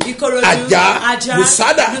Ìkòròdú Àjà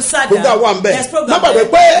Lùsádà gbogbo àwọn àmbẹ̀ má gbàgbé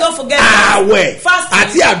pé ààwẹ̀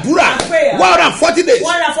àti àdúrà 140 days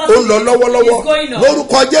ó ń lọ lọ́wọ́lọ́wọ́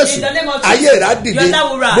lórúkọ Jésù ayé rẹ̀ á dìde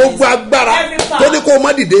gbogbo agbára tó ní kó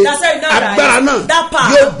má dìde agbára náà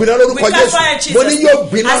yóò gbiná lórúkọ Jésù mo ní yóò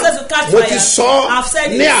gbiná mo ti sọ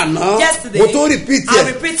ní àná mo tó repeat ẹ̀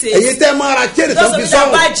èyí tẹ́ máa ra chain tó fi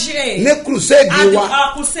sọ́run ní crusade wa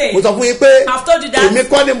mo sọ fún yín pé èmi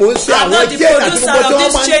kọ́ ni mò ń ṣe àwọn chain àti gbogbo tí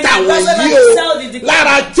wọ́n máa ń tà wọ́n yìí o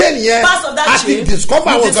lára chain yẹn a ti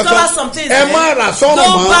discover àwọn kankan ẹ má ra sọ́run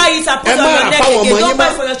mọ́ ẹ má ra fáwọn ọmọ yín mọ́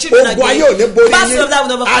ogun ayé ò ní borí yín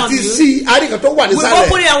àti sí àríkàn tó wà nísàlẹ̀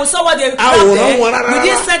àwòrán wọn rárá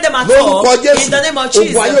lórúkọ Jésù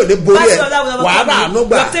ogun ayé ò ní borí ẹ wàhálà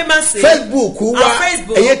ànúgbà Facebook wa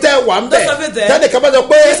èyí tẹ́ wà ń bẹ̀ tẹ́lẹ̀ kí a bá sọ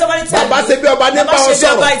pé Babasebioba ní bá ọ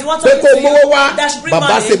sọ̀rọ̀ pé kó mówó wá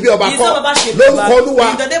Babasebioba kọ́ lórúkọ Olúwa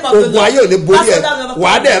ogun ayé ò ní borí ẹ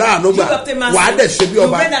wàá dẹ̀ rà ànúgbà wàá dẹ̀ ṣe bí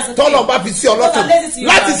ọba tọ́lọ̀ bá fi sí ọlọ́kàn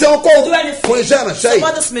láti ṣe okó fún iṣẹ́ ìránṣẹ́ yìí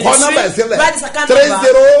kọ́ nọ́mbà ìsílẹ̀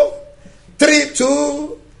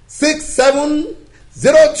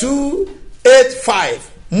 3032670285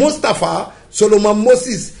 Mustapha Solomon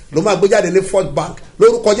Moses ló máa gbé jáde ní First Bank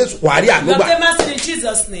lórúkọ Jésù wàárí àgbégbà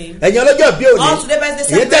ẹ̀yin ọlọ́jọ́ bí òní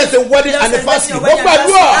èyí tẹ́ ẹ ṣe wedding anniversary gbogbo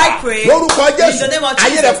àdúrà lórúkọ Jésù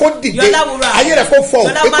ayé rẹ̀ kó dìde ayé rẹ̀ kó fọ̀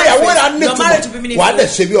ìgbéyàwó rẹ̀ á nítumọ̀ wàá dẹ̀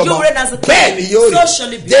ṣe bí ọba bẹ́ẹ̀ ni yóò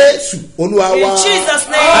rí Jésù Olúwa wa.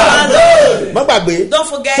 gbàgbé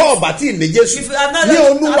tó ọba tí ì ní Jésù ní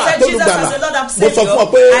Olúwa tó lùgbàlà mo sọ fún ọ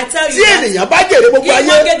pé tí ènìyàn bá jèrè gbogbo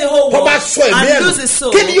ayé tó bá sọ ẹ̀mí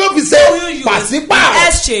ẹ̀ kí ni yóò fi ṣe pàṣípààrọ̀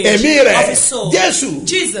ẹ̀mí rẹ̀ Jésù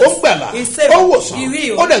ó gbàlà ó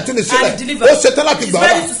wòsàn ó dẹ̀ tún ní sílẹ̀ ó ṣetán láti gbà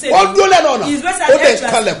ọ́ ó dúró lẹ́nu ọ̀nà ó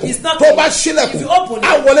dẹ̀ kalẹ̀kùn tó bá ṣílẹ̀kùn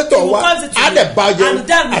á wọlé tọ̀ wá á dẹ̀ bá yẹ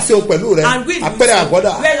àṣẹ pẹ̀lú rẹ̀ àpẹẹrẹ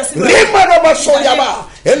àgọ́dà rí mọ́nà bá sọ yaba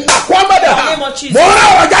ìnàkọ́mọ́dà mo rà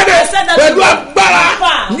ọ́ jáde pẹ̀lú agbára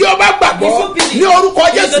ní ọba gbàgbọ́ ní orúkọ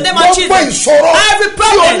Jésù gbogbo ìṣòro tí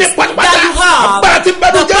o ní pátápátá agbára tí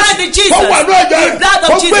bẹ́ẹ̀ ní Jésù kó wà ní ọjọ́ rẹ̀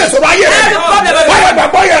kó gbé ìṣòro ayé rẹ̀ wáyà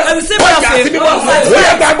gbàgbọ́ yẹ wáyà àti mímọ́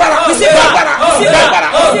wáyà gbàgbára gbàgbára gbàgbára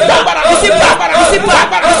gbàgbára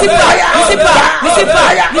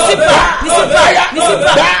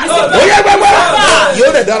wáyà gbàgbára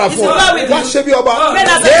yóò dẹ̀ dára fún ọ wá ṣe bí ọba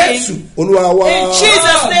Jésù Olúwa wa.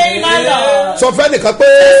 Jesus name, my Lord. Sọ fẹ́ nìkan pé.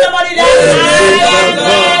 Somebody that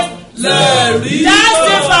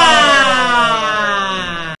testify.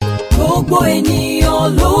 Gbogbo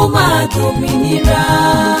ènìyàn ló máa dòmìnira.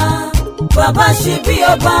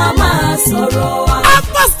 Babasebioba máa sọ̀rọ̀.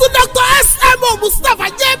 Apostle Dr. S.M.O. Mustapha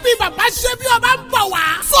J.P. Babasebioba ń bọ̀ wá.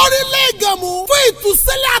 Sórílẹ̀ Ìgànmú fún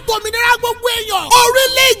ìtúsílẹ̀ àtòmìnira gbogbo èèyàn.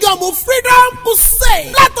 Orílẹ̀ Ìgànmú Freedom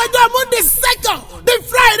Crusade. Látọjọ́ Monday 2nd the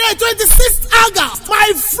Friday 26th August. My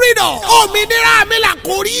freedom. Òmìnira mi là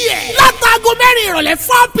kò rí ẹ̀. Látago 4 ìrọ̀lẹ́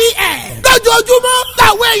 4 p.m. Lójoojúmọ́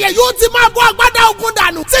làwọn èèyàn yóò ti máa bọ́ agbádá ogun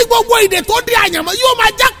dànù. Tí gbogbo ìdè tó di àyànmọ́ yóò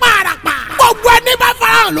máa já pààràpà. Gbogbo ẹni bá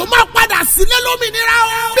farahàn ló máa padà sílé lómìnira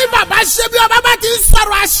o. Bí Babasebioba bá ti ń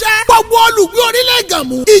sọ̀rọ̀ àṣẹ. Gbogbo olùgbé orílẹ̀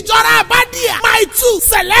Ìgànmú. Ìjọra Àbádìyà. My 2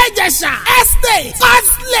 Sẹ̀lẹ̀ Ìjẹ̀ṣà. Estate.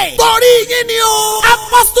 Costley. Torí yín ni o.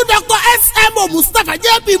 Apostle Dr. S.M.O. Mustapha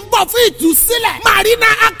J.P. ń bọ̀ fún ìtúsílẹ̀. Marina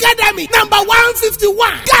Academy. Number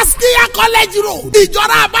 151. Gaskia College Road.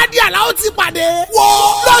 Ìjọra Àbádìyà la ó ti pàdé. Wo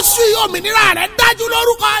lóṣù yìí òmìnira rẹ̀ dájú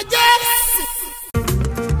lórúkọ Jésù.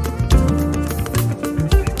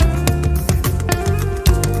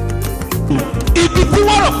 Ibi tí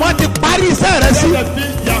wọ́n rọ̀ mọ́ ti parí iṣẹ́ rẹ̀ sí.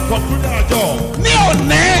 Ní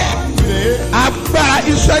òní agbára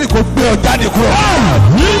Ísírẹ́lì kò gbé ọ jáde kúrò.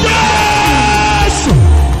 Jésù.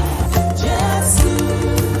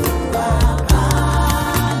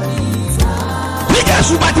 Bí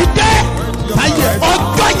Jésù bá ti dé táyé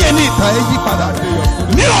ọjọ́ yẹn ní ìtàn ẹ̀ yí padà.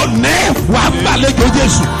 Ní òní wàá gbàlejò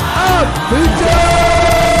Jésù.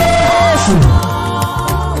 Jésù.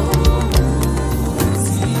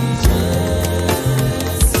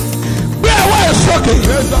 Sókè.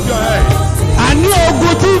 Àní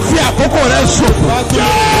ogun tí ń fi àkókò rẹ ṣòfò.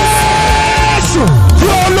 Jésù tí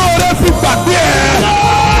olóore fi gbàgbé ẹ̀.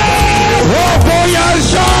 Ogun yẹn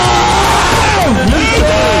ṣọ́.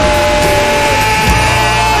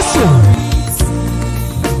 Jésù.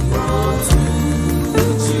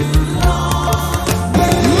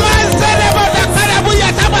 Mẹ́sẹ̀lẹ̀ bàtà kárẹ̀bù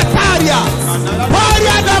yàtà bàtàríà.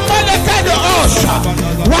 Pọ́ọ̀rìà dà mọ́lẹ̀ kẹ́dọ̀ ọ̀ṣà.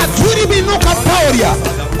 Wàtúrì bí nùkà pọ́ọ̀rìà.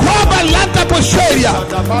 Kọ́ba lanta bó sẹ́ríà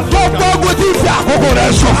gbogbo ogun tí ń fi àkókò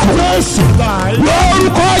rẹ̀ ṣòfò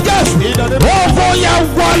lórúkọ Jésù òfò yẹn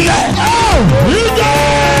wọlé.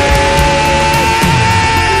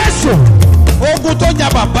 Jésù. Ogun tó jà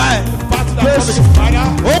bàbá ẹ̀ Jésù.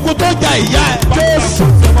 Ogun tó jà ìyá ẹ̀ Jésù.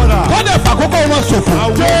 Wọ́n dẹ̀ fàkókò wọn ṣòfò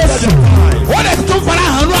Jésù. Wọ́n dẹ̀ tún fara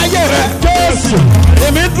hàn ní ayé rẹ̀ Jésù.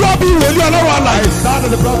 Èmi dúró bí ìwòlí ọlọ́wọ́ àlà.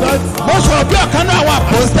 Mo sọ̀rọ̀ bí ọ̀kan náà àwọn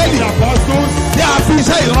àpòstẹ́lì tí a fi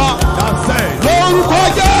iṣẹ́ ìran lórúkọ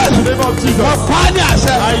Jésù. Wọ́n pa á ní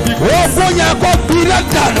àṣẹ. Ogun yẹn kó gbilẹ̀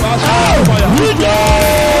dànù.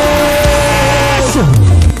 Jésù.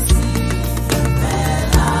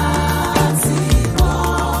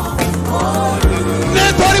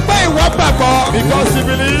 Nítorí pé ìwọ gbàgbọ́. Because you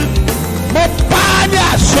believe. Mo pa á ní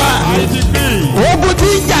àṣẹ. Ogun tí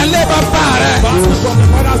ń jà lé bàbá rẹ̀.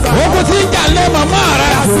 Ogun tí ń jà lé màmá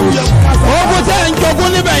rẹ̀. Ogun tí ń jogún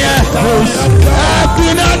níbẹ̀ yẹn.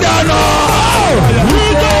 Ẹ̀gbin náà dànù.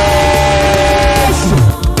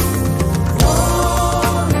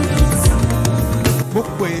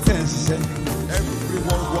 Gbogbo èyí tẹ̀ ń ṣiṣẹ́.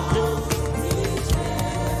 Everyone working.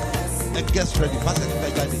 Get ready. Pásítọ̀ ti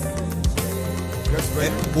fẹ́ jáde.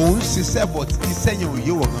 Òun ṣiṣẹ́ but iṣẹ́ yẹn ò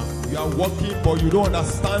yé wọ̀ gan. You are working but you don't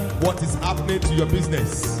understand what is happening to your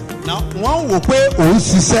business. Now wọ́n wò pé òun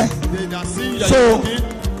ṣiṣẹ́. They are seeing you so are working.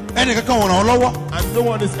 Ẹnì kankan wọ̀n ràn ọ́ lọ́wọ́. And no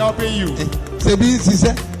one is helping you. Ṣebí ń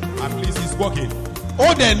ṣiṣẹ́. At least he's working.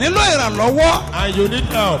 Ó dẹ̀ nílò ìrànlọ́wọ́. And you need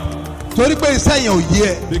help. torí pé iṣẹ́ yẹn ò yé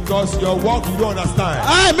ẹ. because your work you don't understand.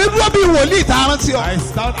 mi dúró bí wòlíì tá a rántí ọ. I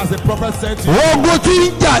stand as a prophet sent to you. ogun tí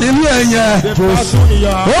ń jà nínú ẹ yẹn.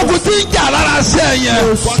 ogun tí ń jà lára ṣẹ́ yẹn.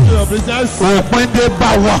 òpin dé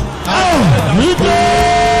bá wa.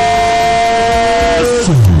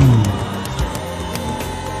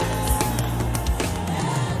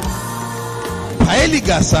 Paeli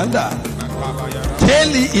gasanda.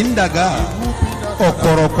 Teli indaga.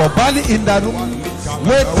 Okoroko bali indanu.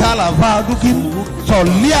 Wetala vadukin.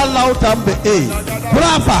 Solia lautambe e.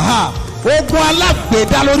 Brafaha. Ogun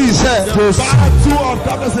alágbèdá lórí iṣẹ́. The battle of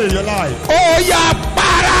darkness in your life. Ó yá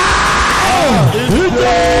para.